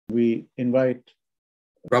We invite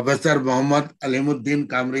Professor Mohd Aleemuddin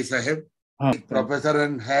Quamri Sahib, Professor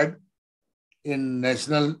and Head in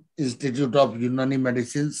National Institute of Unani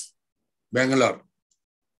Medicines, Bangalore.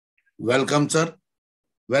 Welcome, sir.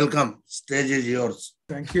 Welcome. Stage is yours.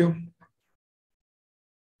 Thank you.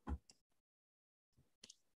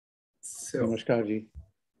 Namaskar ji.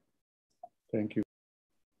 Thank you.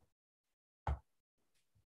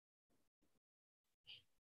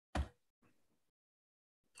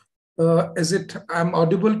 I'm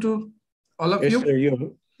audible to all of yes, you? Sir,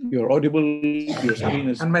 you're audible. Your screen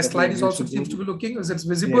is. And my slide is also seems to be looking. Is it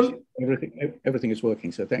visible? Yes, everything is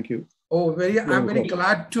working, sir. Thank you. Oh, I'm very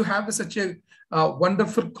glad to have such a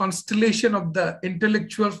wonderful constellation of the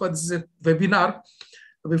intellectuals for this webinar.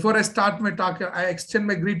 Before I start my talk, I extend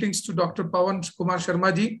my greetings to Dr. Pawan Kumar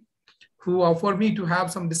Sharma ji, who offered me to have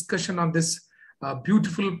some discussion on this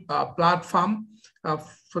beautiful platform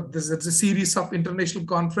for this. It's a series of international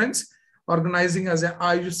conference organizing as an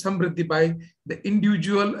Ayush Samriddhi by the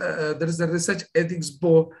individual. There is a research ethics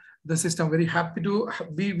board. The system. Very happy to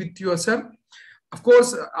be with you, sir. Of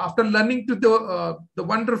course, after learning to the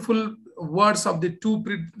wonderful words of the two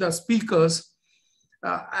speakers,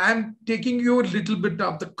 I'm taking you a little bit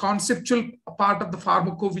of the conceptual part of the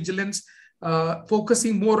pharmacovigilance,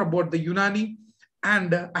 focusing more about the Unani,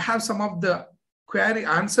 and I have some of the query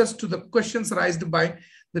answers to the questions raised by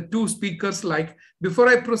the two speakers. Like, before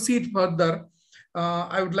I proceed further,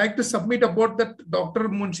 I would like to submit about that Dr.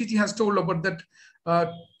 Munshiji has told about that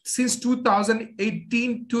since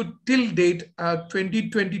 2018 to till date,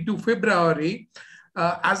 2022 February,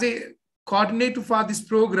 as a coordinator for this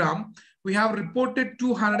program, we have reported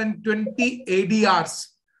 220 ADRs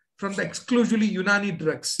from the exclusively Unani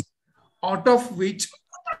drugs, out of which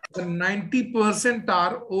the 90%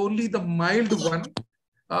 are only the mild one,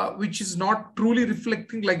 which is not truly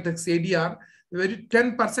reflecting like this ADR. Very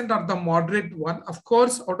 10% are the moderate one. Of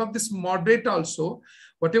course, out of this moderate also,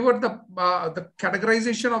 whatever the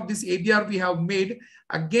categorization of this ADR we have made,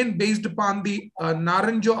 again based upon the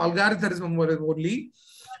Naranjo algorithm only,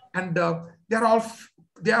 and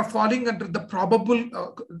they are falling under the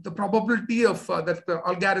probability of that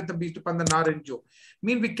algorithm based upon the Naranjo.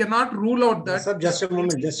 Mean we cannot rule out that. Sir, just a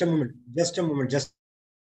moment. You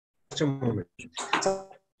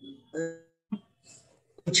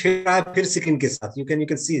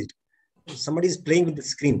can see it. Somebody is playing with the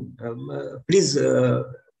screen. Please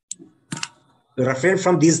refrain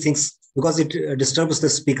from these things because it disturbs the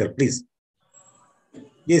speaker. Please.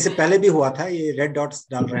 ये इससे पहले भी हुआ था, ये red dots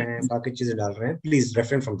डाल रहे हैं, बाकी चीजें डाल रहे हैं. Please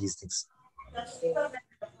refrain from these things.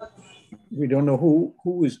 We don't know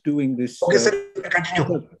who is doing this. Okay, sir,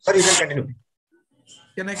 continue. Sir, you can continue.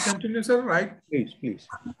 Can I continue, sir? Right? Please.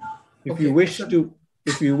 If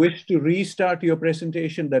Okay, you wish to restart your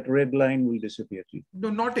presentation, that red line will disappear. No,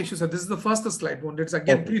 not issue, sir. This is the first slide one. It's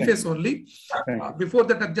again Okay, preface only. Before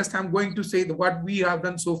that, I'm going to say what we have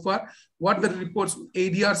done so far, what the reports,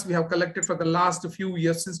 ADRs we have collected for the last few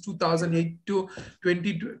years since 2018 to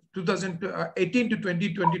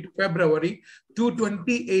 2022 February.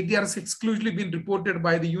 220 ADRs exclusively been reported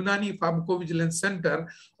by the Unani Pharmacovigilance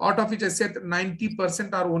Center, out of which I said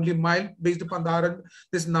 90% are only mild based upon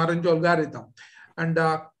this Naranjo algorithm. And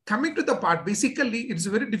coming to the part, basically, it's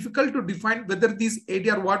very difficult to define whether these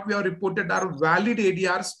ADR, what we have reported, are valid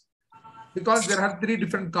ADRs, because there are three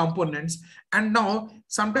different components. And now,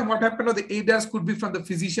 sometimes what happened, the ADRs could be from the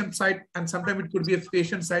physician side, and sometimes it could be a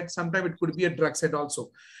patient side, sometimes it could be a drug side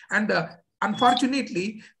also. And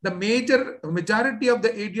unfortunately, the majority of the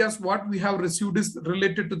ADRs what we have received is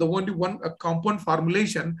related to the only one compound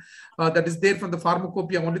formulation that is there from the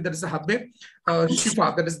pharmacopoeia only, that is the Habbe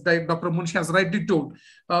Shifa, that is Dr. Munshi has rightly told,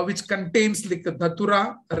 which contains like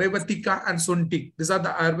Dhatura, Revatika, and Sunti. These are the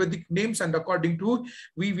Ayurvedic names, and according to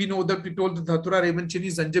we know that we told the Dhatura, Revanchini,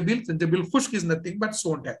 Zanjabil Khushk is nothing but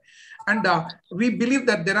Sonta. And we believe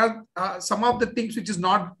that there are some of the things which is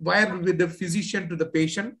not wired with the physician to the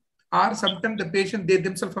patient, or sometimes the patient, they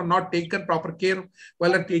themselves are not taken proper care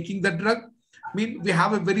while are taking the drug. I mean, we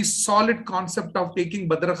have a very solid concept of taking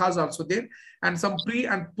Badrakhas also there, and some pre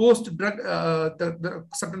and post drug, the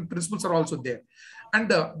certain principles are also there. And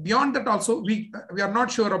beyond that also, we are not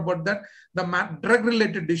sure about that, the drug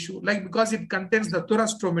related issue, like because it contains the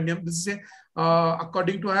thurastromium. This is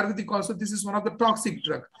according to Ayurvedic also, this is one of the toxic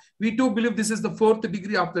drug. We too believe this is the 4th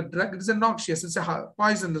degree of the drug. It is a noxious, it's a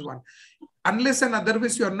poisonous one. unless and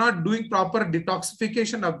otherwise you are not doing proper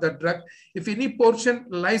detoxification of the drug. If any portion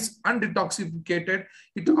lies undetoxificated,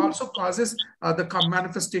 it also causes the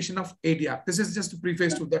manifestation of ADR. This is just a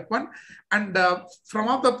preface to that one. And some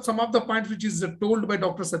of the points which is told by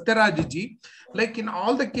Dr. Satyaraj, like in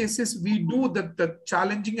all the cases, we do the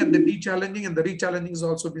challenging and the de-challenging, and the re-challenging is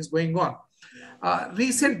also is going on.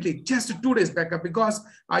 Recently, just 2 days back, because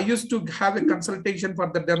I used to have a consultation for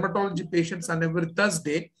the dermatology patients on every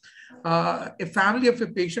Thursday. A family of a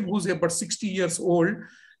patient who's about 60 years old,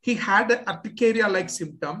 he had urticaria-like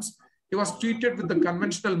symptoms. He was treated with the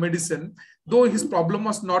conventional medicine, though his problem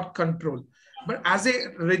was not controlled. But as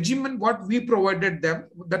a regimen, what we provided them,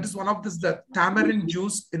 that is one of this, the tamarind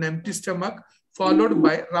juice in empty stomach, followed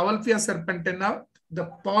by Rauwolfia serpentina, the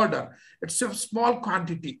powder. It's a small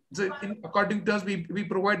quantity. So according to us, we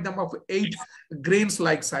provide them of 8 grains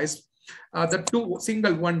like size, the 2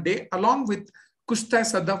 single 1 day, along with Kushtai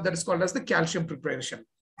Sadaf, that is called as the calcium preparation.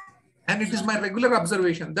 And it is my regular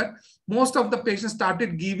observation that most of the patients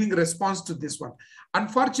started giving response to this one.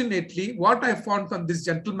 Unfortunately, what I found from this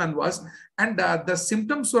gentleman was, and the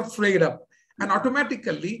symptoms were flared up, and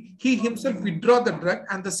automatically he himself withdraw the drug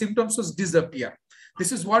and the symptoms was disappear.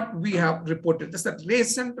 This is what we have reported. This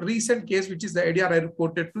is a recent case, which is the ADR I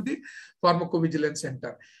reported to the Pharmacovigilance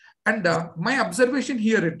Center. And my observation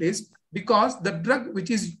here it is, because the drug which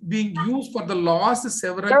is being used for the last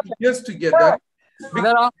several years together,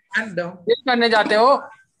 and करने जाते हो,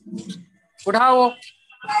 उठाओ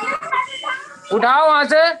वहाँ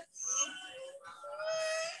से.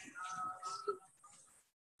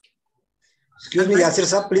 Excuse me, Yasir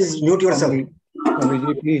sir, please mute yourself.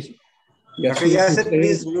 Please. Dr. Yasir,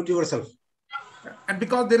 please mute yourself. And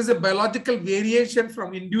because there is a biological variation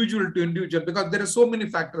from individual to individual, because there are so many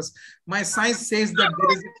factors. My science says that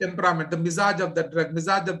there is a temperament, the mizaj of the drug,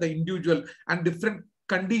 mizaj of the individual, and different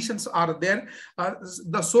conditions are there.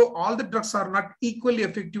 So all the drugs are not equally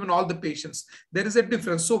effective in all the patients. There is a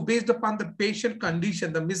difference. So based upon the patient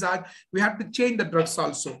condition, the mizaj, we have to change the drugs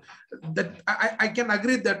also. That I can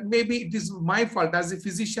agree that maybe it is my fault as a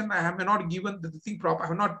physician. I have not given the thing proper. I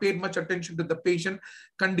have not paid much attention to the patient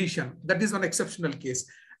condition. That is one exceptional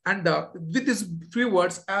case. And with these few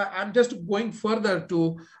words, I'm just going further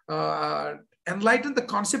to enlighten the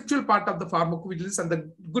conceptual part of the pharmacovigilance and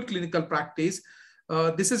the good clinical practice.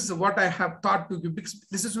 This is what I have taught to you, because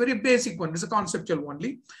this is very basic one. This is a conceptual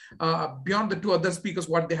only. Beyond the 2 other speakers,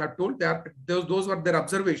 what they have told, those were their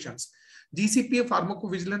observations. GCP,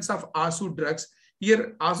 pharmacovigilance of ASU drugs.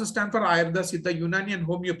 Here, ASU stand for Ayurveda, Siddha, Unani, and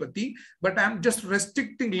homeopathy. But I'm just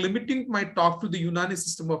limiting my talk to the Unani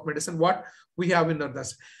system of medicine, what we have in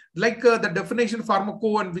others. Like the definition,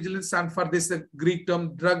 pharmaco and vigilance stand for this Greek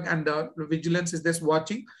term, drug and vigilance is this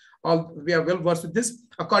watching. We are well versed with this.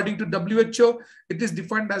 According to WHO, it is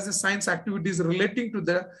defined as the science activities relating to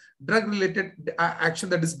the drug-related action,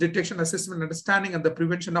 that is detection, assessment, understanding, and the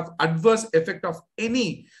prevention of adverse effect of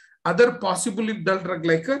any other possibly dull drug,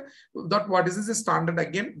 like that. What is a standard,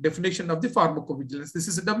 again, definition of the pharmacovigilance. This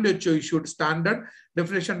is a WHO issued standard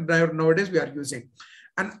definition nowadays we are using.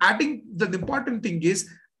 And adding the important thing is,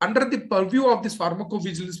 under the purview of this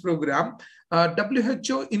pharmacovigilance program,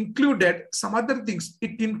 WHO included some other things.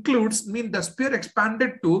 It includes, the sphere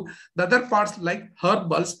expanded to the other parts like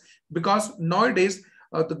herbals, because nowadays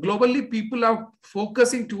globally people are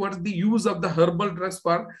focusing towards the use of the herbal drugs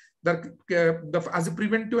for as a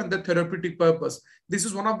preventive and the therapeutic purpose. This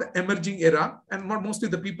is one of the emerging era, and mostly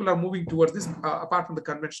the people are moving towards this apart from the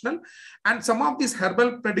conventional. And some of these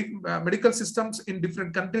herbal medical systems in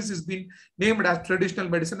different countries is being named as traditional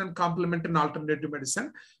medicine and complementary and alternative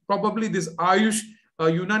medicine. Probably this Ayush,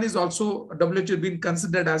 Unani is also WHO being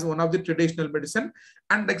considered as one of the traditional medicine,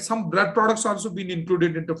 and like some blood products also been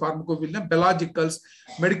included into pharmacovigilance, biologicals,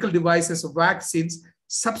 medical devices, vaccines,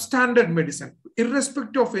 substandard medicine,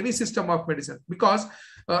 irrespective of any system of medicine. Because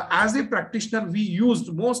as a practitioner, we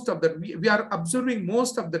used most of that. We are observing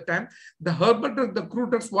most of the time the herbal drug, the crude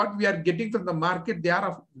drugs, what we are getting from the market, they are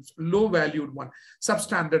of low valued one,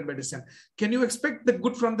 substandard medicine. Can you expect the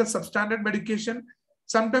good from the substandard medication?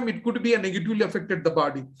 Sometimes it could be a negatively affected the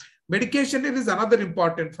body. Medication is another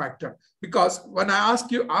important factor, because when I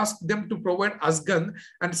ask them to provide asgandh,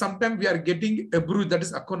 and sometimes we are getting a brew, that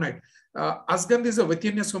is aconite. Asgandh is a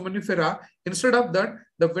Vithenia somnifera. Instead of that,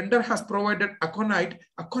 the vendor has provided aconite.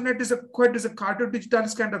 Aconite is a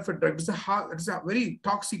cardiodigital kind of a drug. It's a very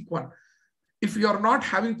toxic one. if you are not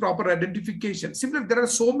having proper identification, similar, there are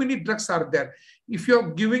so many drugs are there. If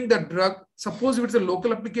you're giving the drug, suppose if it's a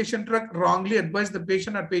local application drug, wrongly advised the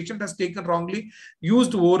patient or patient has taken wrongly,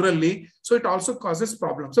 used orally, so it also causes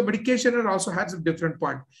problems. So medication also has a different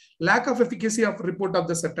point. Lack of efficacy of report of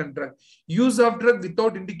the certain drug. Use of drug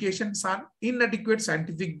without indications on inadequate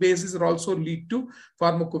scientific basis also lead to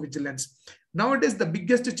pharmacovigilance. Nowadays, the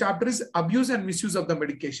biggest chapter is abuse and misuse of the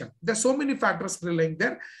medication. There are so many factors relying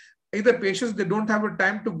there. Either patients, they don't have a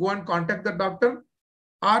time to go and contact the doctor,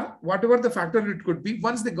 or whatever the factor it could be.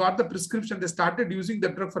 Once they got the prescription, they started using the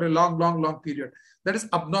drug for a long period. That is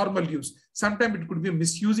abnormal use. Sometimes it could be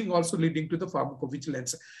misusing also leading to the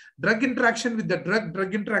pharmacovigilance. Drug interaction with the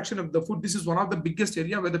drug interaction of the food. This is one of the biggest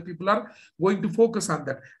area where the people are going to focus on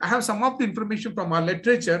that. I have some of the information from our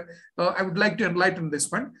literature. I would like to enlighten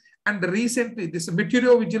this one. And recently, this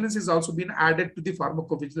material-vigilance has also been added to the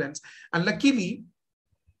pharmacovigilance. And luckily,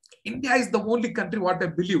 India is the only country, what I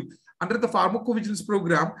believe, under the pharmacovigilance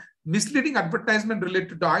program, misleading advertisement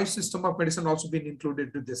related to Ayush system of medicine also been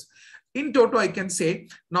included to this. In total, I can say,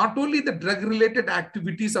 not only the drug-related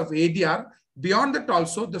activities of ADR, beyond that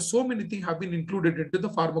also, the so many things have been included into the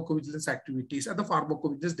pharmacovigilance activities and the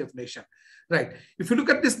pharmacovigilance definition. Right. If you look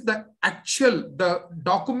at this, the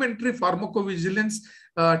documentary pharmacovigilance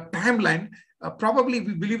timeline, probably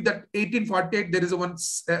we believe that 1848, there is one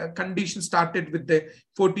condition started with the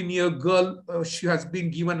 14-year girl. She has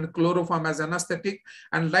been given chloroform as anesthetic,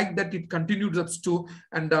 and like that it continued up to,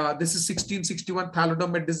 and this is 1661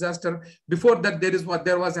 thalidomide disaster. Before that,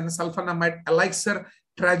 there was an sulfonamide elixir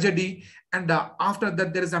tragedy, and after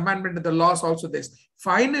that there is amendment of the laws also. This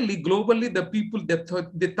finally globally the people,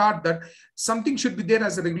 they thought that something should be there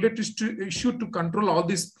as a regulatory issue to control all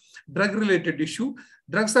this drug related issue.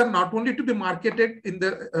 Drugs are not only to be marketed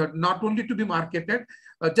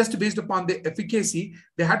just based upon the efficacy,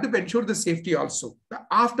 they had to ensure the safety also.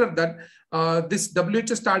 After that, this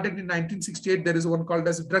WHO started in 1968. There is one called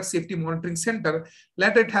as Drug Safety Monitoring Center.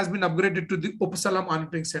 Later, it has been upgraded to the Uppsala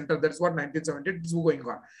Monitoring Center. That's what 1970 is going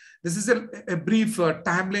on. This is a brief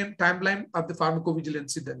timeline of the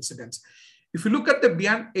pharmacovigilance incidents. If you look at the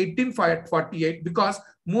beyond 1848, because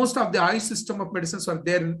most of the Ayush system of medicines are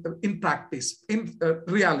there in practice, in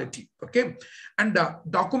reality, okay? And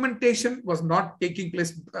documentation was not taking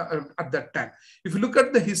place at that time. If you look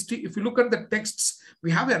at the history, if you look at the texts,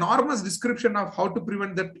 we have an enormous description of how to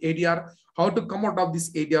prevent that ADR, how to come out of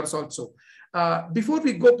these ADRs also. Before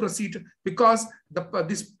we proceed, because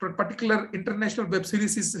this particular international web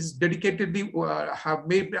series is dedicatedly have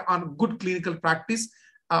made on good clinical practice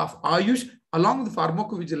of Ayush along with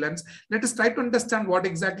pharmacovigilance, let us try to understand what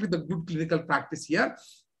exactly the good clinical practice here.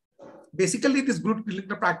 Basically, this good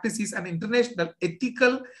clinical practice is an international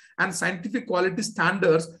ethical and scientific quality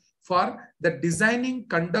standards for the designing,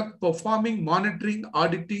 conduct, performing, monitoring,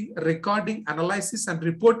 auditing, recording, analysis, and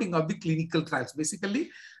reporting of the clinical trials. Basically,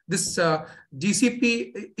 this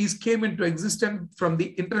GCP came into existence from the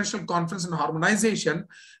International Conference on Harmonization.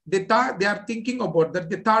 They are thinking about that.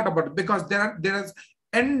 They thought about it because there is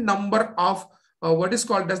n number of what is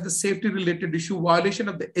called as the safety related issue, violation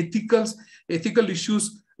of the ethical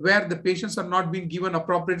issues where the patients are not being given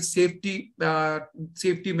appropriate safety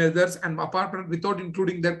measures, and apart from without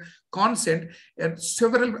including their consent, and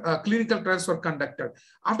several clinical trials were conducted.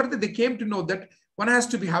 After that, they came to know that one has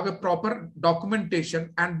to have a proper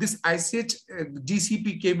documentation, and this ICH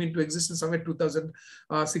GCP came into existence somewhere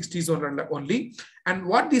 2060s only. And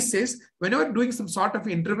what this says, whenever doing some sort of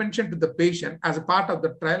intervention to the patient as a part of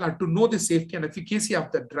the trial, or to know the safety and efficacy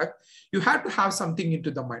of the drug, you have to have something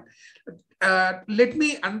into the mind.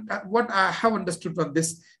 What I have understood from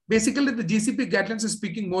this, basically the GCP guidelines is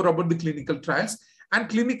speaking more about the clinical trials, and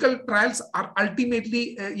clinical trials are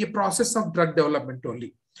ultimately a process of drug development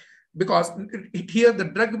only. Because here the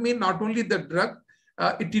drug mean not only the drug,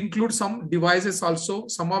 it includes some devices also,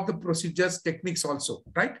 some of the procedures, techniques also,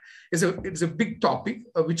 right? It's a big topic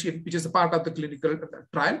which is a part of the clinical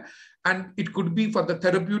trial, and it could be for the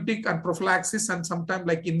therapeutic and prophylaxis, and sometimes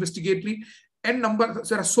like investigatory. And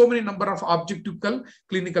there are so many number of objective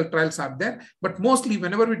clinical trials are there, but mostly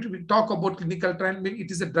whenever we talk about clinical trial, it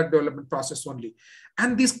is a drug development process only.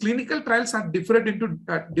 And these clinical trials are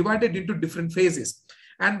divided into different phases.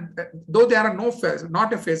 And though there are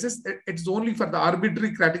not a phases, it's only for the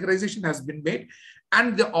arbitrary categorization has been made.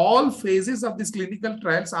 And all phases of these clinical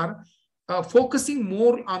trials are focusing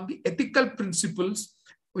more on the ethical principles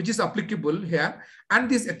which is applicable here. And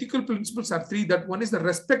these ethical principles are three. That one is the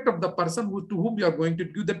respect of the person to whom you are going to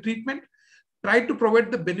give the treatment. Try to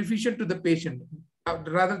provide the beneficial to the patient.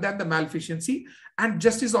 rather than the malefficiency, and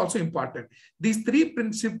justice is also important. These three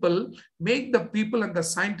principles make the people and the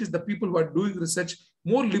scientists, the people who are doing research,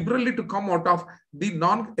 more liberally to come out of the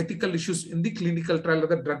non-ethical issues in the clinical trial of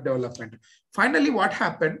the drug development. Finally, what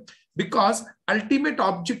happened? Because ultimate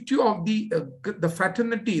objective of the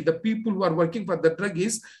fraternity, the people who are working for the drug,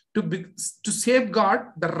 is to safeguard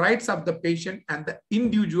the rights of the patient and the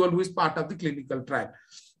individual who is part of the clinical trial.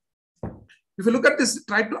 If you look at this,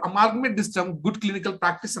 try to amalgamate this term, good clinical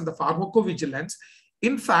practice and the pharmacovigilance.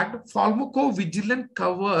 In fact, pharmacovigilance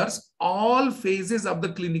covers all phases of the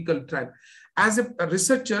clinical trial. As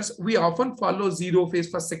researchers, we often follow 0 phase,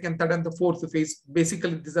 first, second, third, and the fourth phase.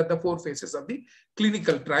 Basically, these are the 4 phases of the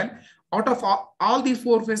clinical trial. Out of all these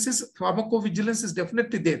 4 phases, pharmacovigilance is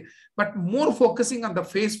definitely there, but more focusing on the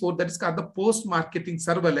phase 4, that is called the post-marketing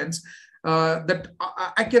surveillance. That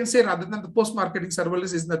I can say, rather than the post-marketing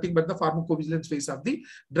surveillance, is nothing but the pharmacovigilance phase of the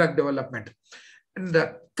drug development. And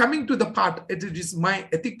coming to the part, it is my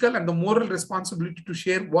ethical and the moral responsibility to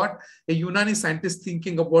share what a Unani scientist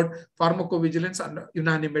thinking about pharmacovigilance and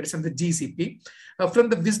Unani medicine, the GCP. From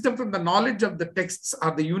the wisdom, from the knowledge of the texts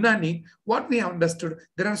or the Unani, what we have understood,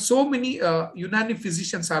 there are so many Unani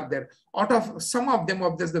physicians are there. Out of some of them,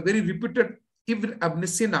 there's the very reputed Ibn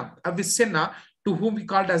Avicenna, to whom we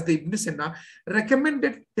called as the Ibn Sina,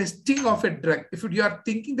 recommended testing of a drug. If you are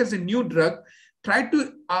thinking there's a new drug, try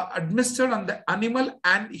to administer on the animal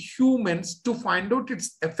and humans to find out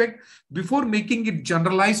its effect before making it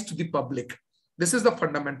generalized to the public. This is the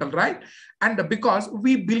fundamental, right? And because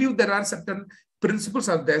we believe there are certain principles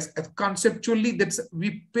of this, conceptually, that's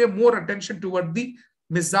we pay more attention toward the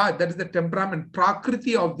mizaj, that is the temperament,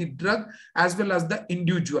 prakriti of the drug as well as the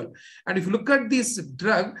individual. And if you look at this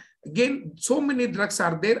drug, again, so many drugs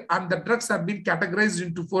are there, and the drugs are being categorized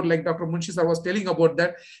into 4, like Dr. Munshi sir was telling about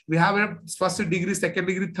that. We have a first degree, second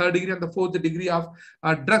degree, third degree, and the 4th degree of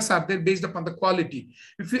drugs are there based upon the quality.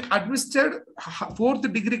 If you administer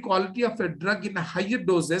 4th degree quality of a drug in a higher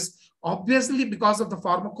doses, obviously because of the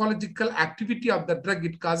pharmacological activity of the drug,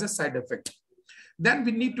 it causes side effect. Then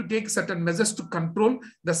we need to take certain measures to control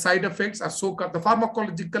the side effects, or so-called the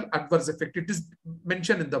pharmacological adverse effect. It is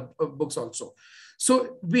mentioned in the books also.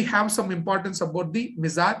 So we have some importance about the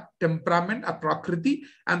mizaj, temperament, or prakriti,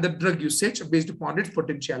 and the drug usage based upon its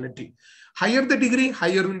potentiality. Higher the degree,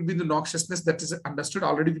 higher will be the noxiousness. That is understood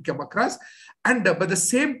already, we come across. And by the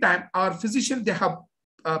same time, our physicians, they have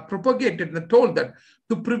propagated and told that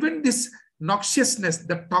to prevent this noxiousness,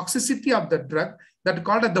 the toxicity of the drug, that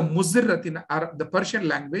called as the muzirrat in the Persian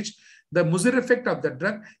language, the muzir effect of the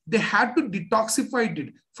drug, they had to detoxify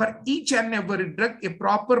it. For each and every drug, a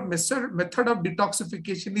proper method of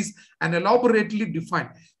detoxification is and elaborately defined.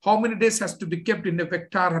 How many days has to be kept in a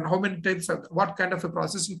vector, and how many times, what kind of a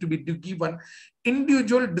processing to be given.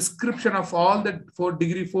 Individual description of all the 4th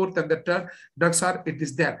degree, 4th, and the 3rd drugs are, it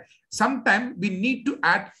is there. Sometimes we need to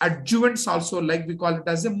add adjuvants also, like we call it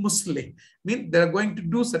as a muslih. Mean they're going to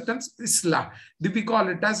do certain islah. We call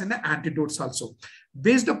it as an antidotes also.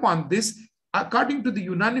 Based upon this, according to the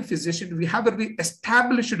Unani physician, we have a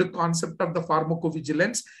established concept of the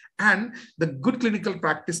pharmacovigilance and the good clinical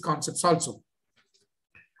practice concepts also.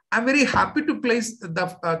 I'm very happy to place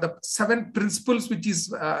the 7 principles which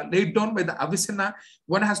is laid down by the Avicenna.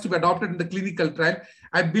 One has to be adopted in the clinical trial.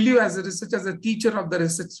 I believe as a researcher, as a teacher of the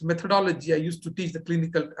research methodology, I used to teach the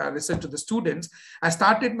clinical research to the students. I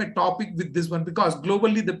started my topic with this one because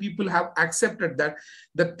globally the people have accepted that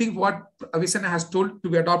the thing what Avicenna has told to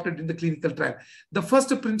be adopted in the clinical trial. The first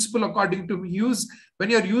principle, according to me, when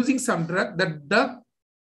you are using some drug, that the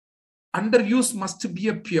underuse must be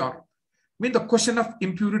a pure. I mean, the question of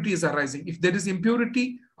impurity is arising. If there is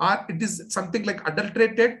impurity or it is something like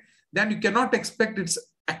adulterated, then you cannot expect its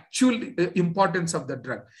actual importance of the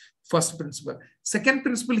drug. First principle. Second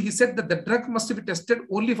principle, he said that the drug must be tested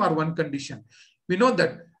only for one condition. We know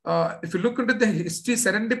that if you look into the history,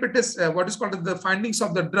 serendipitous, what is called the findings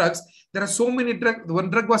of the drugs, there are so many drugs. One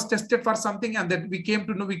drug was tested for something, and then we came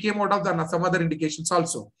to know, we came out of some other indications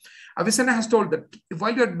also. Avicenna has told that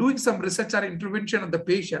while you are doing some research or intervention on the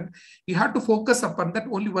patient, you have to focus upon that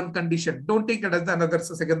only one condition. Don't take it as another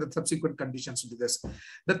second and subsequent conditions to do this.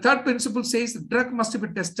 The third principle says the drug must be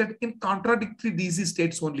tested in contradictory disease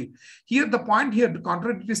states only. Here, the point here, the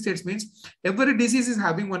contradictory states means every disease is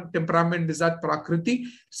having one temperament, mizaj, prakriti.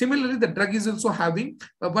 Similarly, the drug is also having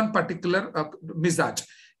one particular mizaj.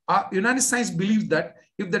 Unani science believes that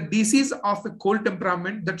if the disease of a cold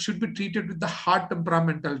temperament, that should be treated with the hard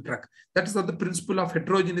temperamental drug. That is the principle of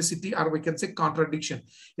heterogeneity, or we can say contradiction.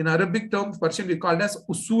 In Arabic terms, Persian we call it as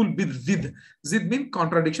usul bir zid. Zid means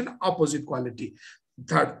contradiction, opposite quality.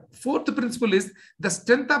 Third, fourth principle is the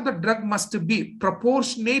strength of the drug must be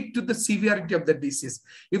proportionate to the severity of the disease.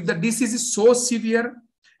 If the disease is so severe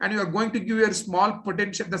and you are going to give a small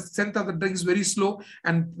potential, the strength of the drug is very slow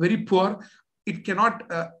and very poor, it cannot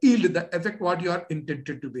yield the effect what you are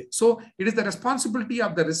intended to be. So it is the responsibility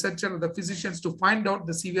of the researcher or the physicians to find out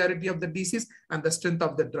the severity of the disease and the strength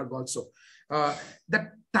of the drug also.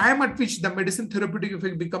 The time at which the medicine therapeutic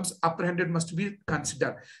effect becomes apprehended must be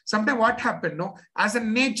considered. Sometimes what happened, no, as a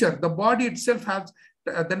nature, the body itself has,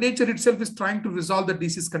 the nature itself is trying to resolve the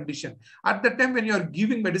disease condition. At the time when you are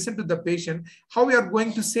giving medicine to the patient, how we are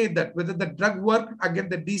going to say that whether the drug work against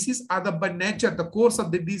the disease or the by nature, the course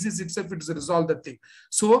of the disease itself, it is resolve the thing.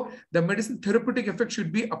 So the medicine therapeutic effect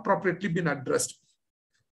should be appropriately been addressed.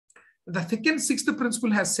 The second, sixth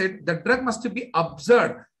principle has said the drug must be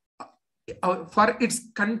observed for its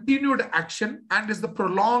continued action and is the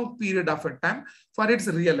prolonged period of a time for its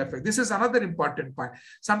real effect. This is another important point.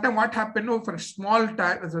 Sometimes what happened for a small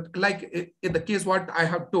time, like in the case what I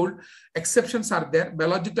have told, exceptions are there,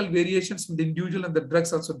 biological variations in the individual and the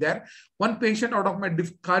drugs also there. One patient out of my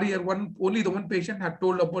career, only the one patient had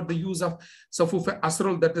told about the use of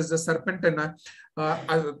safufasrol, that is the serpent and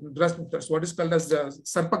what is called as the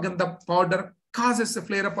sarpagandha powder, causes a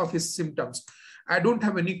flare-up of his symptoms. I don't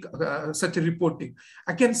have any such a reporting.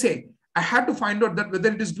 I can say I had to find out that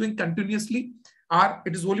whether it is doing continuously or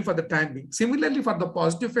it is only for the time being. Similarly, for the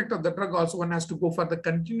positive effect of the drug, also one has to go for the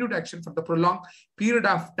continued action for the prolonged period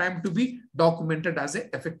of time to be documented as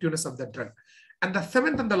the effectiveness of the drug. And the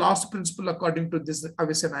seventh and the last principle, according to this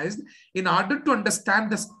Avicenna, is in order to understand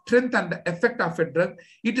the strength and the effect of a drug,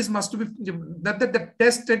 it is must be that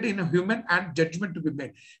tested in a human and judgment to be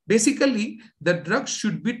made. Basically, the drug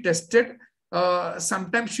should be tested.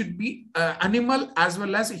 Sometimes should be animal as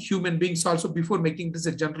well as human beings also before making this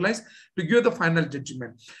a generalized to give the final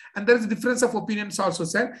judgment. And there is a difference of opinions also,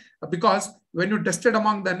 sir, because when you tested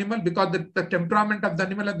among the animal, because the temperament of the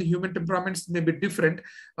animal and the human temperaments may be different,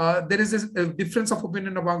 there is a difference of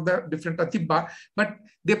opinion among the different atibba, but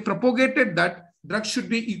they propagated that drugs should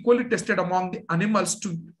be equally tested among the animals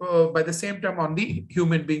to by the same time on the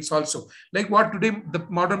human beings also. Like what today the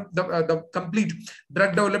modern, the complete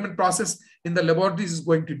drug development process in the laboratories is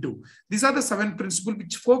going to do. These are the 7 principles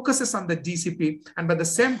which focuses on the GCP, and by the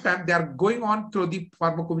same time they are going on through the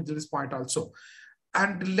pharmacovigilance point also.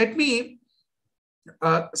 And let me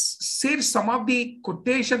say some of the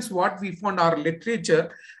quotations what we found our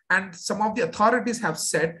literature, and some of the authorities have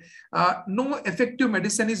said no effective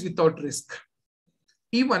medicine is without risk.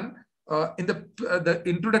 Even in the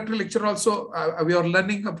introductory lecture also, we are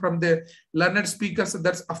learning from the learned speakers.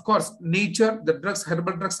 That's of course nature, the drugs,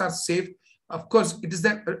 herbal drugs are safe. Of course, it is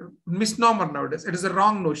a misnomer nowadays. It is a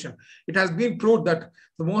wrong notion. It has been proved that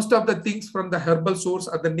the most of the things from the herbal source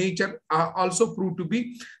or the nature are also proved to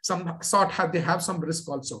be some sort they have some risk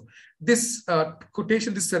also. This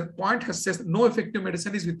quotation, this point has says no effective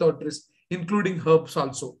medicine is without risk, including herbs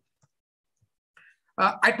also.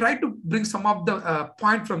 I tried to bring some of the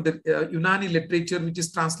point from the Unani literature, which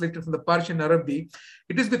is translated from the Persian Arabic.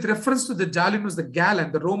 It is with reference to the Jalinus, the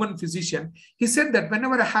Galen, the Roman physician. He said that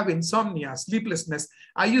whenever I have insomnia, sleeplessness,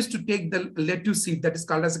 I used to take the lettuce seed that is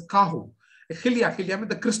called as a kahu. Hilia, I mean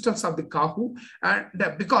the crystals of the kahu, and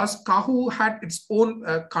because kahu had its own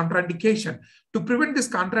contraindication. To prevent this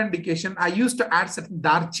contraindication, I used to add certain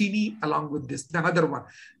darchini along with this, another one.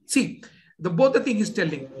 See, both the thing is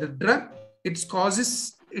telling the drug, it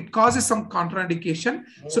causes some contraindication.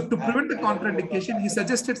 So to prevent the contraindication, he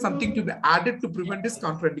suggested something to be added to prevent these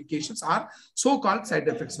contraindications or so-called side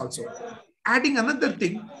effects also. Adding another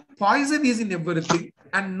thing, poison is in everything,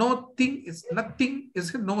 and nothing is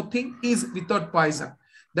without poison.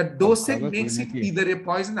 The dosage makes it either a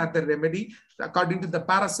poison or a remedy. According to the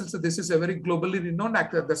Paracelsus, this is a very globally renowned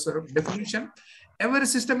definition. Every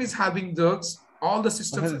system is having drugs. All the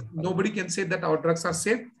systems, nobody can say that our drugs are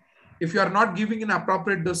safe. If you are not giving an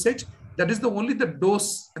appropriate dosage, that is the only the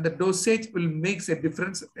dose, and the dosage will make a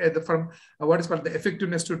difference from what is called the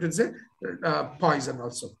effectiveness to it is a poison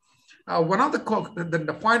also. One of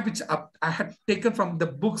the point which I had taken from the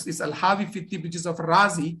books is Al-Havi Fitti, which is of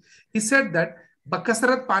Razi. He said that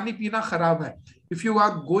Bakasarat pani pina kharab hai. If you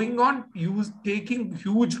are going on taking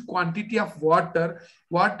huge quantity of water,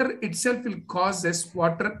 water itself will cause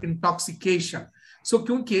water intoxication. So,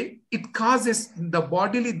 kyunki it causes the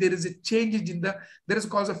bodily, there is a change in there is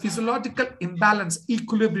cause a physiological imbalance,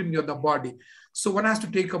 equilibrium of the body. So one has to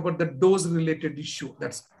take about the dose related issue.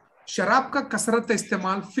 That's शराब का कसरत का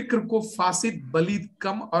इस्तेमाल फिक्र को फासिद, बलीद,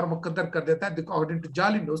 कम और मुकद्दर कर देता है. According to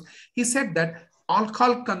Jalinus, he said that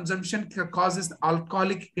alcohol consumption causes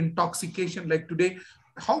alcoholic intoxication. Like today,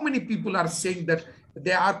 how many people are saying that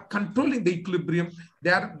they are controlling the equilibrium.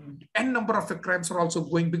 There are n number of crimes are also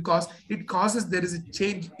going because it causes there is a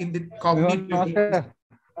change in the cognitive.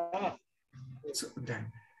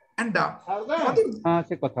 And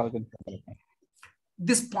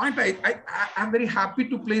this point I'm very happy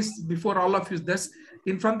to place before all of you this.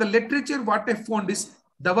 In from the literature, what I found is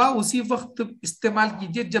दवा उसी वक्त इस्तेमाल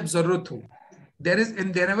कीजिए जब जरूरत हो. There is,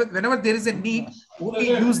 and whenever there is a need, only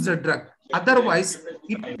use the drug. Otherwise,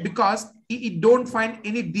 because it don't find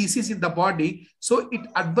any disease in the body, so it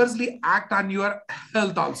adversely act on your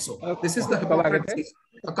health also. This is the Hippocrates,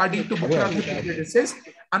 according to Hippocrates, it says,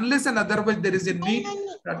 unless and otherwise there is a need,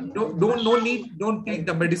 don't take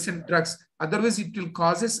the medicine drugs. Otherwise, it will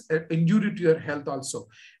causes injury to your health also.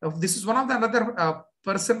 This is one of the another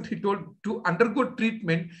person he told to undergo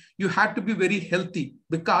treatment, you had to be very healthy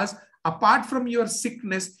because apart from your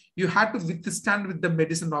sickness, you had to withstand with the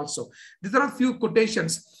medicine also. These are a few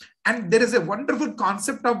quotations. And there is a wonderful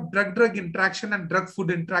concept of drug-drug interaction and drug-food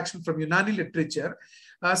interaction from Unani literature.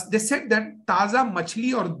 They said that taza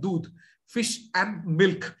machli or doodh, fish and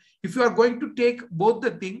milk. If you are going to take both the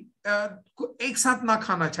thing, ek saath na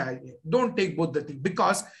khana chahiye. Don't take both the thing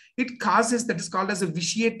because it causes that is called as a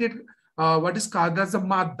vitiated what is called as a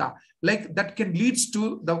madda, like that can leads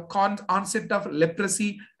to the onset of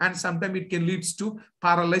leprosy, and sometimes it can leads to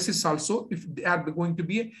paralysis also if they are going to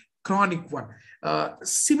be a chronic one.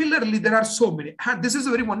 Similarly, there are so many. And this is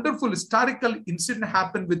a very wonderful historical incident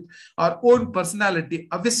happened with our own personality.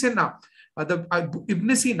 Avicenna,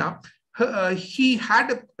 Ibn Sina, he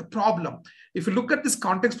had a problem. If you look at this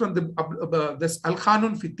context from the this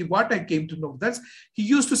Al-Khanun Fitti, what I came to know that he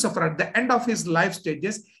used to suffer at the end of his life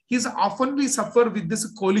stages. He's oftenly suffered with this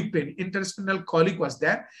colic pain. Intestinal colic was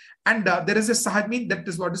there, and there is a sahajmin, that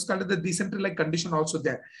is what is called the dysentery-like condition also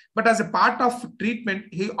there. But as a part of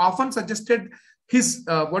treatment, he often suggested his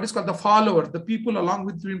what is called the followers, the people along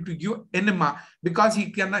with him, to give enema because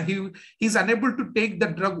he's unable to take the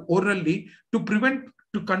drug orally to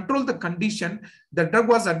control the condition. The drug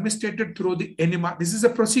was administered through the enema. This is a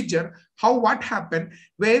procedure. What happened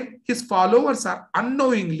where his followers are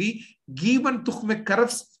unknowingly given tukhme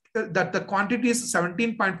karafs, that the quantity is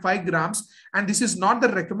 17.5 grams, and this is not the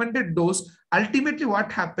recommended dose. Ultimately,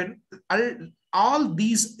 what happened? All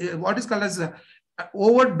these what is called as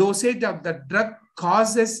overdosage of the drug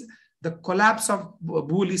causes the collapse of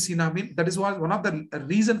bulisinamine. That is one of the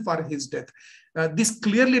reason for his death. This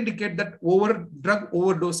clearly indicate that drug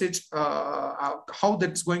overdosage, how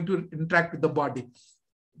that's going to interact with the body.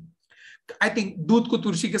 I think दूध को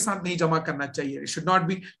तुलसी के साथ नहीं जमा करना चाहिए. It should not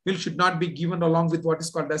be, milk should not be given along with what is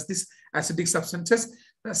called as this acidic substances.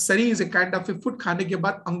 Sari is a kind of a food. खाने के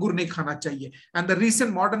बाद अंगूर नहीं खाना चाहिए. And the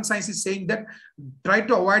recent modern science is saying that try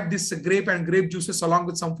to avoid this grape and grape juices along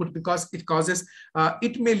with some food because it causes,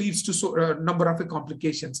 it may leads to number of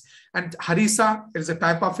complications. And harisa is a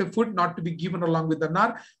type of a food not to be given along with the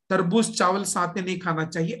nar. Tarbuz chawal साथ में नहीं खाना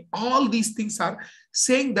चाहिए. All these things are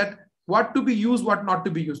saying that what to be used, what not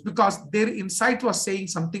to be used, because their insight was saying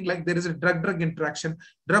something like there is a drug-drug interaction,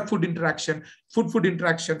 drug-food interaction, food-food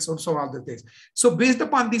interactions, and so all the things. So based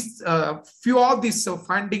upon these few of these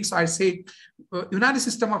findings, I say Unani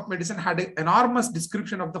system of medicine had an enormous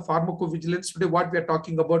description of the pharmacovigilance. Today, what we are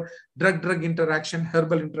talking about, drug-drug interaction,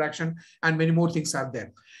 herbal interaction, and many more things are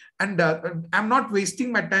there. And I'm not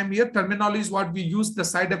wasting my time here. Terminology is what we use, the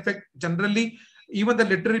side effect generally. Even the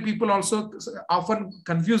literary people also often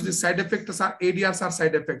confuse the side effects are ADRs are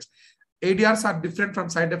side effects. ADRs are different from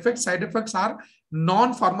side effects. Side effects are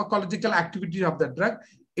non-pharmacological activity of the drug.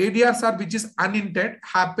 ADRs are which is unintended,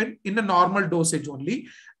 happen in a normal dosage only.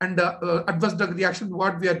 And adverse drug reaction,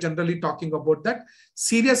 what we are generally talking about, that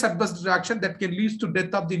serious adverse reaction that can lead to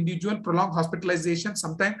death of the individual, prolonged hospitalization,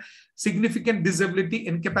 sometimes significant disability,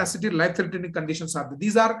 incapacity, life-threatening conditions are there.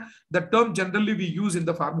 These are the term generally we use in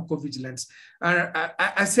the pharmacovigilance.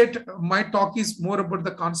 I said my talk is more about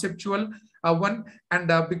the conceptual one,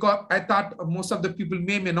 and because I thought most of the people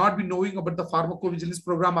may not be knowing about the pharmacovigilance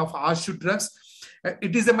program of ASHU drugs.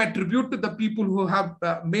 It is my tribute to the people who have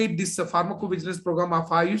made this pharmacovigilance program of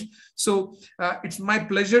Ayush. So it's my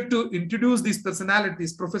pleasure to introduce these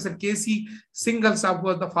personalities. Professor K.C. Singhal Sahab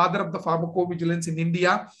was the father of the pharmacovigilance in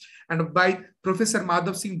India, and by Professor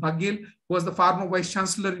Madhav Singh Baghel, who was the former Vice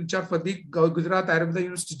Chancellor in charge for the Gujarat Ayurveda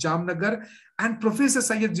University, Jamnagar, and Professor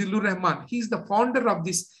Syed Jillur Rahman. He is the founder of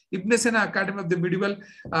this Ibn Sina Academy of the Medieval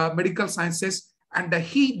Medical Sciences. And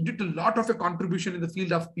he did a lot of a contribution in the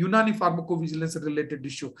field of Unani pharmacovigilance related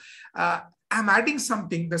issue. I'm adding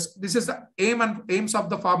something. This is the aims of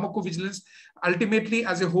the pharmacovigilance. Ultimately,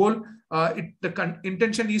 as a whole, the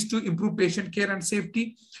intention is to improve patient care and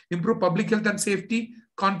safety, improve public health and safety,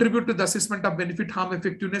 contribute to the assessment of benefit, harm,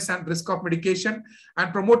 effectiveness, and risk of medication,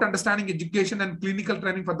 and promote understanding, education, and clinical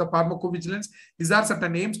training for the pharmacovigilance. These are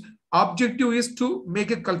certain aims. Objective is to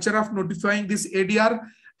make a culture of notifying this ADR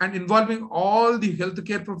and involving all the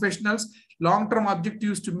healthcare professionals. Long-term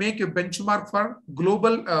objective is to make a benchmark for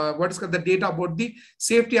global, what is called the data about the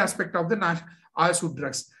safety aspect of the ISU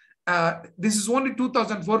drugs. This is only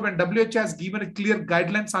 2004 when WHO has given a clear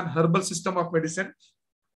guidelines on herbal system of medicine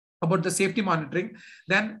about the safety monitoring.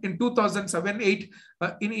 Then in 2007-8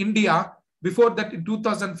 in India, before that in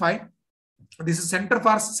 2005, this is Center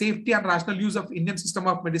for Safety and Rational Use of Indian System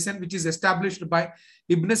of Medicine, which is established by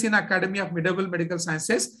Ibn Sina Academy of Medieval Medical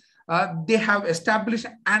Sciences. They have established,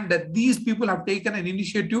 and these people have taken an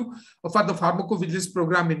initiative for the pharmacovigilance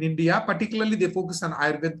program in India. Particularly, they focus on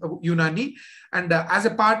Ayurveda, Unani, and as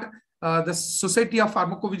a part, the Society of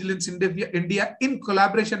Pharmacovigilance in India, in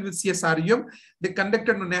collaboration with CSRUM, they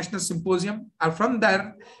conducted a national symposium. And from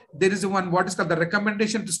there, there is one what is called the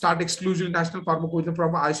recommendation to start exclusive national pharmacovigilance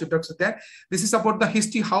from Ayush drugs there. This is about the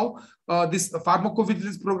history, how this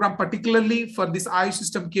pharmacovigilance program, particularly for this Ayush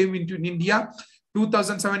system, came into India.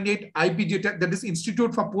 2007-8 IPG, that is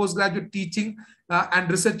Institute for Postgraduate Teaching and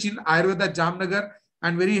Research in Ayurveda, Jamnagar.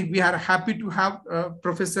 And we are happy to have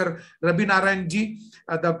Professor Rabi Narayan ji,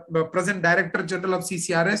 the present Director General of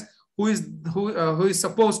CCRS, who is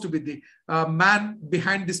supposed to be the man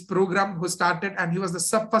behind this program, who started, and he was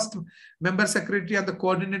the first member secretary and the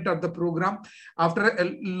coordinator of the program. After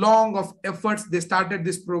a long of efforts, they started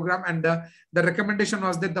this program, and the recommendation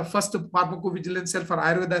was that the first pharmacovigilance cell for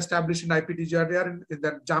Ayurveda established in IPTGR in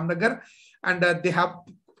the Jamnagar, and they have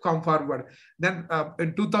come forward. Then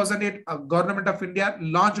in 2008, Government of India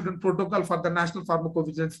launched a protocol for the national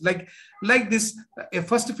pharmacovigilance. Like this, a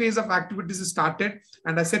first phase of activities started,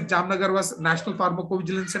 and I said Jamnagar was National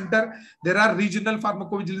Pharmacovigilance Center. There are regional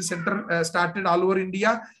pharmacovigilance center started all over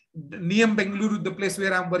India. Niyam Bengaluru, the place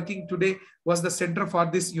where I'm working today, was the center for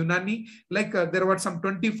this Unani. There were some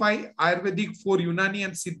 25 Ayurvedic, 4 Unani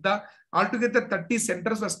and Siddha. Altogether 30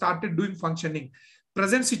 centers were started doing functioning.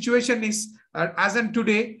 Present situation is, as in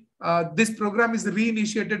today, this program is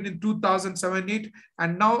reinitiated in 2007-8,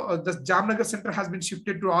 and now the Jamnagar Center has been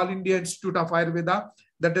shifted to All India Institute of Ayurveda,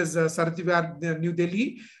 that is Sarathiwar, New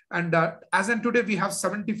Delhi. And as in today, we have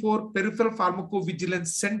 74 peripheral pharmacovigilance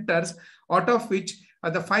centers, out of which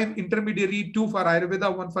the 5 intermediary, 2 for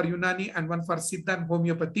Ayurveda, 1 for Unani, and 1 for Siddha and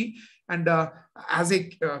Homeopathy. And as a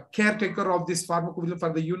caretaker of this pharmacovigilance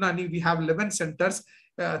for the Unani, we have 11 centers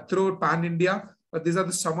throughout Pan-India. These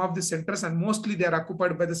are some of the centers, and mostly they are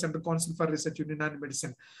occupied by the Central Council for Research in Unani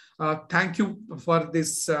Medicine. Thank you for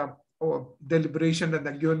this deliberation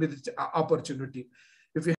and giving me the opportunity.